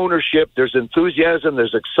got new ownership. There's enthusiasm.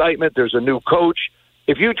 There's excitement. There's a new coach.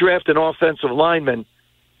 If you draft an offensive lineman,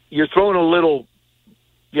 you're throwing a little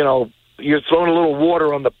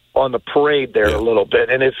water on the parade there a little bit.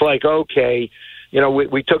 And it's like, okay,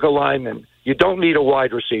 we took a lineman. You don't need a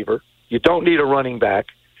wide receiver. You don't need a running back.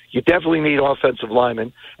 You definitely need offensive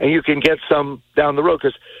linemen, and you can get some down the road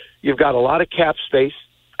because you've got a lot of cap space.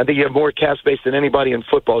 I think you have more cap space than anybody in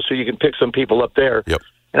football, so you can pick some people up there. Yep.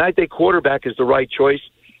 And I think quarterback is the right choice.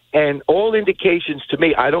 And all indications to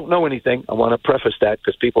me, I don't know anything. I want to preface that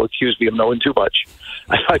because people accuse me of knowing too much.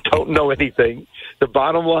 I don't know anything. The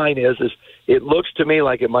bottom line is it looks to me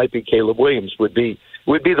like it might be Caleb Williams would be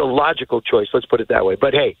the logical choice. Let's put it that way.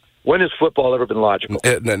 But hey, when has football ever been logical?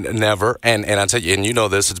 Never. And I tell you, and you know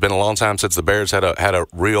this, it's been a long time since the Bears had a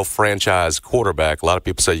real franchise quarterback. A lot of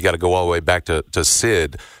people say you got to go all the way back to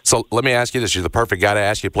Sid. So let me ask you this. You're the perfect guy to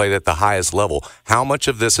ask you to play at the highest level. How much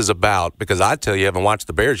of this is about, because I tell you, haven't watched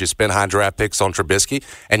the Bears, you spent high draft picks on Trubisky,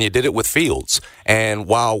 and you did it with Fields. And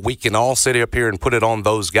while we can all sit up here and put it on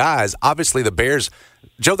those guys, obviously the Bears,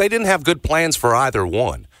 Joe, they didn't have good plans for either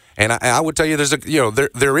one. And I would tell you,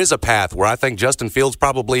 there is a path where I think Justin Fields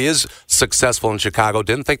probably is successful in Chicago.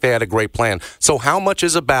 Didn't think they had a great plan. So how much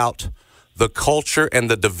is about the culture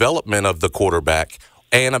and the development of the quarterback,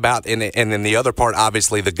 and then the other part,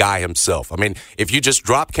 obviously, the guy himself? I mean, if you just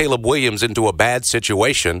drop Caleb Williams into a bad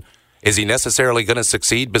situation, is he necessarily going to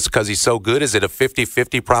succeed because he's so good? Is it a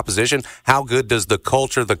 50-50 proposition? How good does the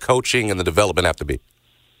culture, the coaching, and the development have to be?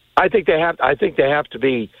 I think they have to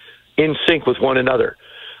be in sync with one another.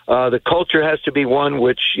 The culture has to be one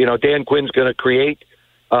which, Dan Quinn's going to create.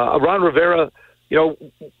 Ron Rivera,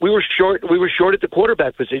 we were short at the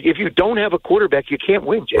quarterback position. If you don't have a quarterback, you can't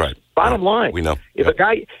win, Jason. Right. Bottom line. We know. If a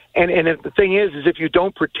guy, and the thing is if you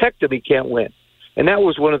don't protect him, he can't win. And that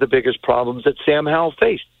was one of the biggest problems that Sam Howell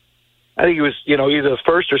faced. I think he was, either the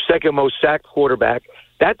first or second most sacked quarterback.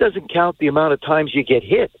 That doesn't count the amount of times you get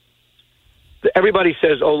hit. Everybody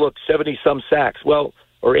says, 70-some sacks. Well,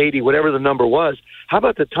 or 80, whatever the number was. How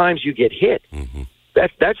about the times you get hit? Mm-hmm.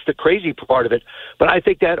 That's the crazy part of it. But I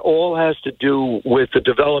think that all has to do with the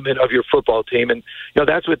development of your football team. And,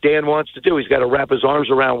 that's what Dan wants to do. He's got to wrap his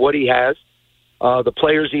arms around what he has, the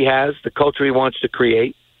players he has, the culture he wants to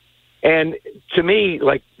create. And to me,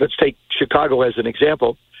 let's take Chicago as an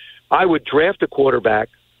example. I would draft a quarterback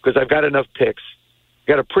because I've got enough picks,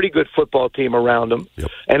 got a pretty good football team around him,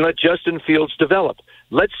 and let Justin Fields develop.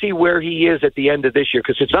 Let's see where he is at the end of this year,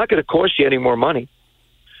 because it's not going to cost you any more money.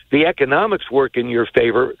 The economics work in your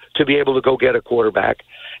favor to be able to go get a quarterback.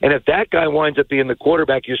 And if that guy winds up being the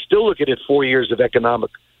quarterback, you're still looking at 4 years of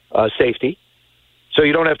economic safety. So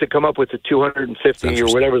you don't have to come up with the 250 or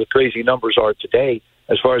whatever the crazy numbers are today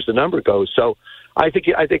as far as the number goes. So I think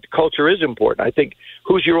the culture is important. I think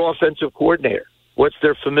who's your offensive coordinator? What's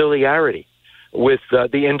their familiarity with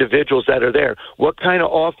the individuals that are there? What kind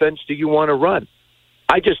of offense do you want to run?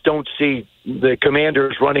 I just don't see the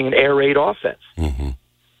Commanders running an air raid offense. Mm-hmm.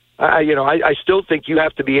 I still think you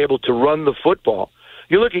have to be able to run the football.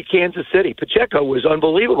 You look at Kansas City. Pacheco was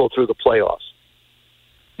unbelievable through the playoffs.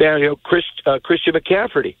 Now, Christian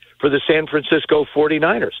McCaffrey for the San Francisco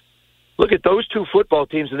 49ers. Look at those two football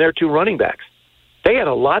teams and their two running backs. They had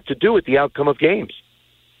a lot to do with the outcome of games.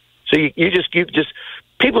 So you just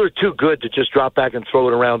people are too good to just drop back and throw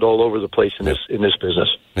it around all over the place in this business.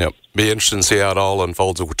 Yep. Be interesting to see how it all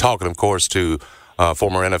unfolds. We're talking, of course, to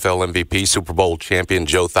former NFL MVP, Super Bowl champion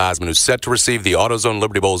Joe Theismann, who's set to receive the AutoZone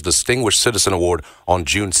Liberty Bowl's Distinguished Citizen Award on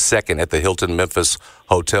June 2nd at the Hilton Memphis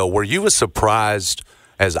Hotel. Were you as surprised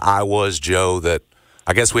as I was, Joe, that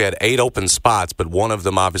I guess we had 8 open spots, but one of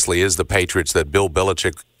them obviously is the Patriots, that Bill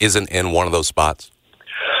Belichick isn't in one of those spots?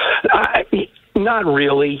 Not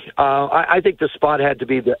really. I think the spot had to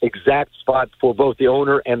be the exact spot for both the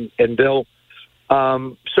owner and Bill.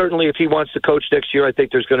 Certainly, if he wants to coach next year, I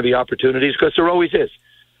think there's going to be opportunities, because there always is.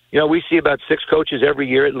 We see about 6 coaches every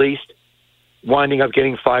year at least winding up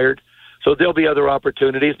getting fired. So there'll be other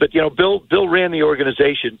opportunities. But, Bill ran the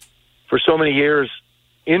organization for so many years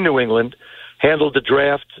in New England, handled the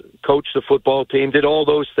draft, coached the football team, did all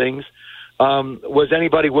those things. Was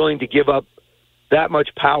anybody willing to give up that much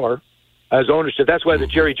power as ownership? That's why the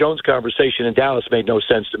Jerry Jones conversation in Dallas made no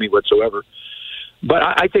sense to me whatsoever. But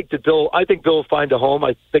I think Bill will find a home.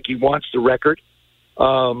 I think he wants the record.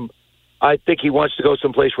 I think he wants to go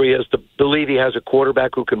someplace where he has to believe he has a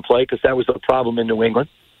quarterback who can play, because that was the problem in New England.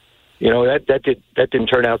 That didn't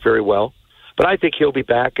turn out very well. But I think he'll be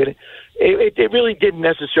back. And it really didn't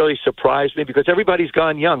necessarily surprise me, because everybody's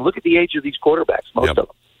gone young. Look at the age of these quarterbacks, most of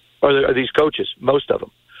them, or these coaches, most of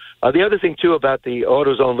them. The other thing, too, about the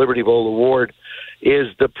AutoZone Liberty Bowl Award is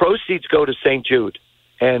the proceeds go to St. Jude.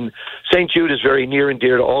 And St. Jude is very near and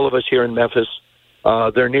dear to all of us here in Memphis.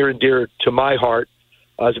 They're near and dear to my heart.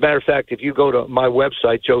 As a matter of fact, if you go to my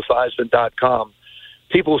website, joetheismann.com,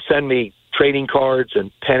 people send me trading cards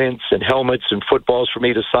and pennants and helmets and footballs for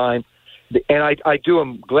me to sign. And I do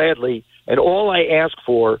them gladly. And all I ask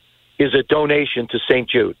for is a donation to St.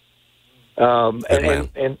 Jude.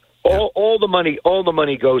 And all the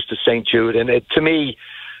money goes to St. Jude. And to me,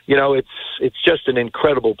 it's just an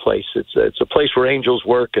incredible place. It's a place where angels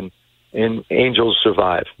work and angels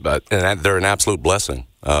survive. And they're an absolute blessing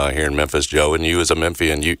here in Memphis, Joe. And you as a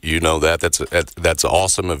Memphian, you know that. That's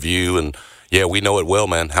awesome of you. And yeah, we know it well,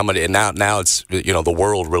 man. How many? And now it's the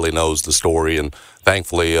world really knows the story. And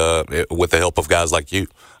thankfully, with the help of guys like you,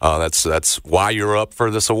 that's why you're up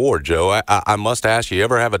for this award, Joe. I must ask you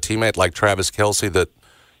ever have a teammate like Travis Kelce that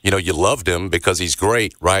you loved him because he's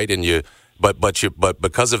great, right? And But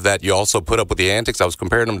because of that, you also put up with the antics. I was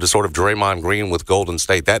comparing him to sort of Draymond Green with Golden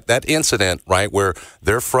State. That incident, right, where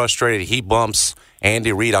they're frustrated, he bumps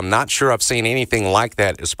Andy Reid. I'm not sure I've seen anything like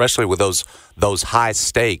that, especially with those high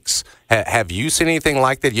stakes. Have you seen anything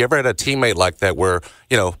like that? You ever had a teammate like that where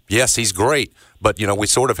yes, he's great, but we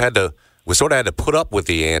sort of had to put up with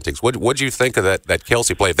the antics. What'd you think of that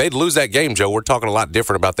Kelce play? If they'd lose that game, Joe, we're talking a lot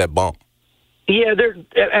different about that bump. Yeah,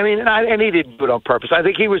 and he didn't do it on purpose. I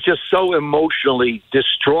think he was just so emotionally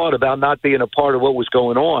distraught about not being a part of what was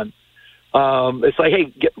going on. It's like,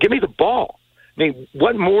 hey, give me the ball. I mean,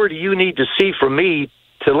 what more do you need to see from me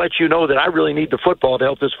to let you know that I really need the football to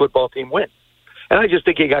help this football team win? And I just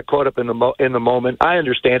think he got caught up in the moment. I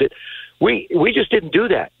understand it. We just didn't do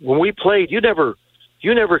that when we played. You never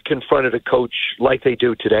confronted a coach like they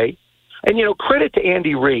do today. And credit to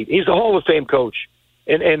Andy Reid. He's a Hall of Fame coach.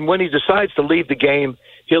 And when he decides to leave the game,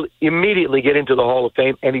 he'll immediately get into the Hall of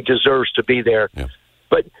Fame, and he deserves to be there. Yeah.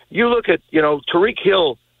 But you look at, Tyreek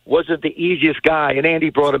Hill wasn't the easiest guy, and Andy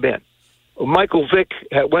brought him in. Michael Vick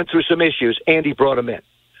went through some issues. Andy brought him in.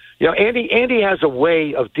 Andy has a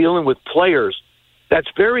way of dealing with players that's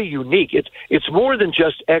very unique. It's more than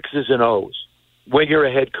just X's and O's when you're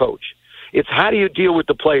a head coach. It's how do you deal with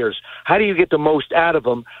the players? How do you get the most out of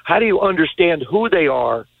them? How do you understand who they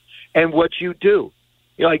are and what you do?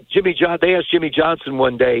 Like they asked Jimmy Johnson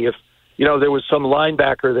one day if, there was some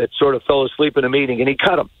linebacker that sort of fell asleep in a meeting, and he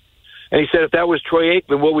cut him. And he said, if that was Troy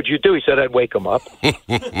Aikman, what would you do? He said, I'd wake him up. So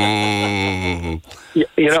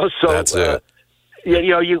that's it.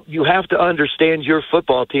 You have to understand your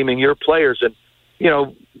football team and your players. And,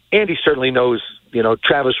 Andy certainly knows,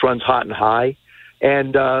 Travis runs hot and high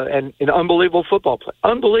and an unbelievable football play.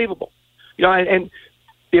 Unbelievable. And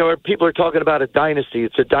people are talking about a dynasty.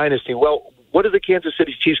 It's a dynasty. Well, what are the Kansas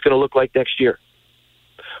City Chiefs going to look like next year?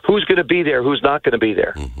 who's going to be there, who's not going to be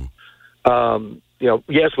there.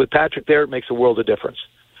 Yes, with Patrick there, it makes a world of difference.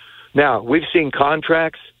 Now, we've seen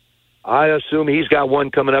contracts. I assume he's got one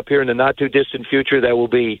coming up here in the not-too-distant future that will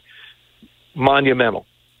be monumental.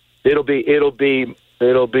 It'll be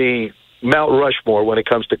Mount Rushmore when it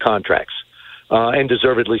comes to contracts, and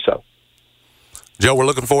deservedly so. Joe, we're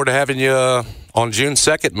looking forward to having you on June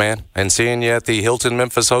 2nd, man, and seeing you at the Hilton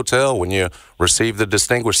Memphis Hotel when you receive the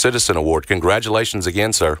Distinguished Citizen Award. Congratulations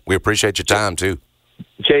again, sir. We appreciate your time, too.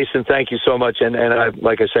 Jason, thank you so much. And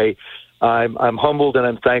like I say, I'm humbled and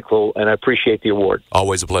I'm thankful, and I appreciate the award.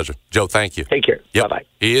 Always a pleasure. Joe, thank you. Take care. Yep. Bye-bye.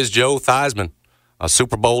 He is Joe Theismann, a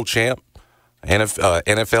Super Bowl champ,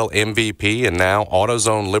 NFL MVP, and now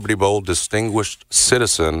AutoZone Liberty Bowl Distinguished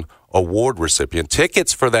Citizen Award recipient.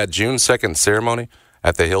 Tickets for that June 2nd ceremony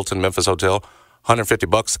at the Hilton Memphis Hotel,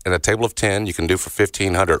 $150, and a table of 10 you can do for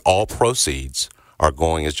 $1,500. All proceeds are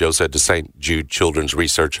going, as Joe said, to St. Jude Children's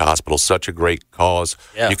Research Hospital. Such a great cause.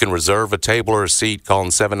 Yeah. You can reserve a table or a seat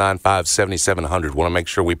calling 795-7700. Want to make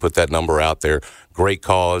sure we put that number out there. Great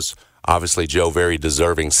cause. Obviously, Joe, very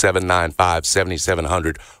deserving.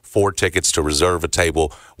 795-7700. 4 tickets to reserve a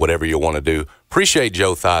table, whatever you want to do. Appreciate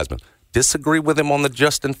Joe Theismann. Disagree with him on the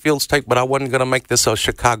Justin Fields take, but I wasn't going to make this a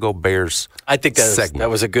Chicago Bears I think that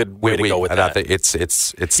was a good way to go with that. I think it's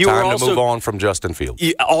time to move on from Justin Fields.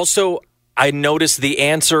 Also, I noticed the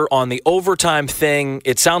answer on the overtime thing.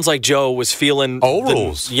 It sounds like Joe was feeling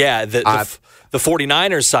rules. Yeah, the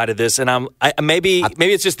 49ers side of this, and maybe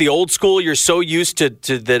it's just the old school. You're so used to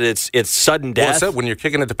that it's sudden death. Well, I said when you're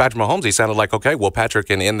kicking it to Patrick Mahomes, he sounded like, okay, well, Patrick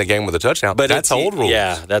can end the game with a touchdown. But that's old rules.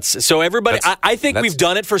 Yeah, that's so everybody. I think we've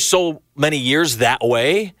done it for so many years that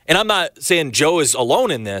way, and I'm not saying Joe is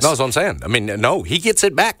alone in this. No, that's what I'm saying. I mean, no, he gets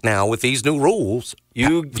it back now with these new rules.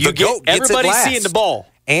 You get everybody seeing the ball.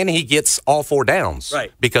 And he gets all 4 downs,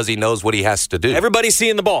 right? Because he knows what he has to do. Everybody's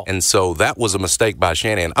seeing the ball, and so that was a mistake by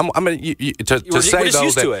Shanahan. To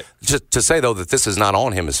say though that this is not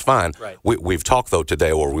on him is fine. Right. We've talked though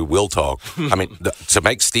today, or we will talk. I mean, to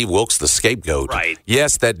make Steve Wilks the scapegoat. Right.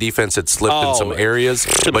 Yes, that defense had slipped in some areas,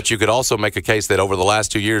 but you could also make a case that over the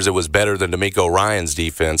last 2 years it was better than DeMeco Ryans'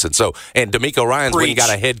 defense, and DeMeco Ryans, when he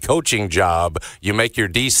got a head coaching job, you make your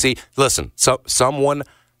DC. Listen,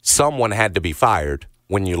 someone had to be fired.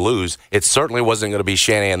 When you lose, it certainly wasn't going to be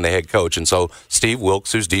Shanahan, the head coach. And so Steve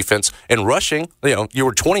Wilks, whose defense and rushing, you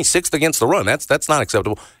were 26th against the run. That's not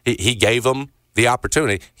acceptable. He gave them the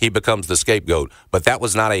opportunity. He becomes the scapegoat. But that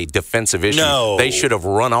was not a defensive issue. No. They should have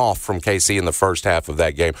run off from KC in the first half of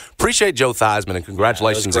that game. Appreciate Joe Theismann, and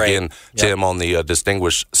congratulations again to him on the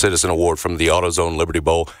Distinguished Citizen Award from the AutoZone Liberty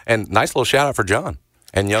Bowl. And nice little shout-out for John.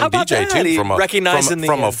 And young DJ too, from a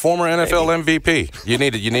former NFL MVP. You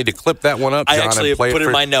need to clip that one up, John, I actually and play put it it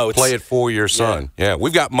in my notes. Play it for your son. Yeah,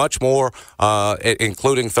 we've got much more,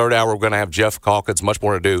 including third hour. We're going to have Jeff Calkins. Much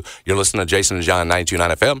more to do. You're listening to Jason and John,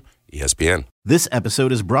 92.9 FM, ESPN. This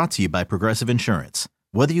episode is brought to you by Progressive Insurance.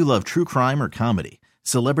 Whether you love true crime or comedy,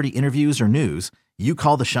 celebrity interviews or news, you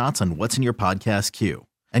call the shots on what's in your podcast queue.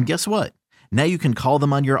 And guess what? Now you can call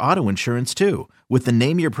them on your auto insurance too, with the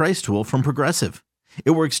Name Your Price tool from Progressive.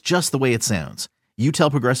 It works just the way it sounds. You tell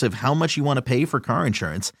Progressive how much you want to pay for car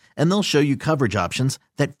insurance, and they'll show you coverage options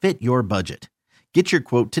that fit your budget. Get your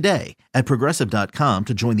quote today at Progressive.com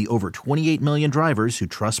to join the over 28 million drivers who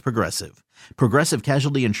trust Progressive. Progressive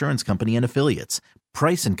Casualty Insurance Company and Affiliates.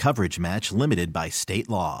 Price and coverage match limited by state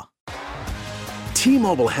law.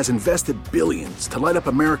 T-Mobile has invested billions to light up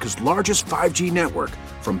America's largest 5G network,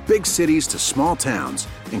 from big cities to small towns,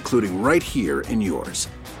 including right here in yours.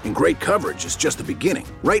 And great coverage is just the beginning.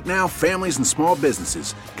 Right now, families and small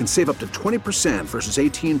businesses can save up to 20% versus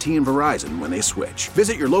AT&T and Verizon when they switch.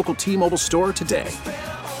 Visit your local T-Mobile store today.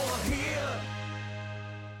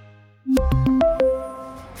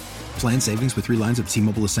 Plan savings with 3 lines of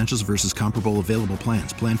T-Mobile Essentials versus comparable available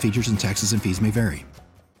plans. Plan features and taxes and fees may vary.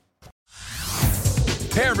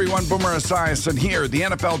 Hey everyone, Boomer Esiason here. The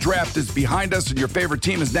NFL Draft is behind us and your favorite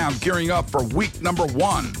team is now gearing up for week number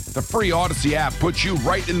 1. The free Odyssey app puts you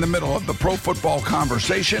right in the middle of the pro football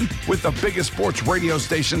conversation with the biggest sports radio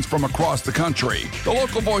stations from across the country. The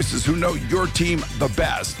local voices who know your team the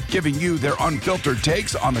best, giving you their unfiltered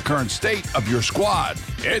takes on the current state of your squad.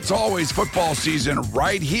 It's always football season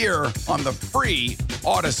right here on the free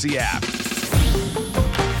Odyssey app.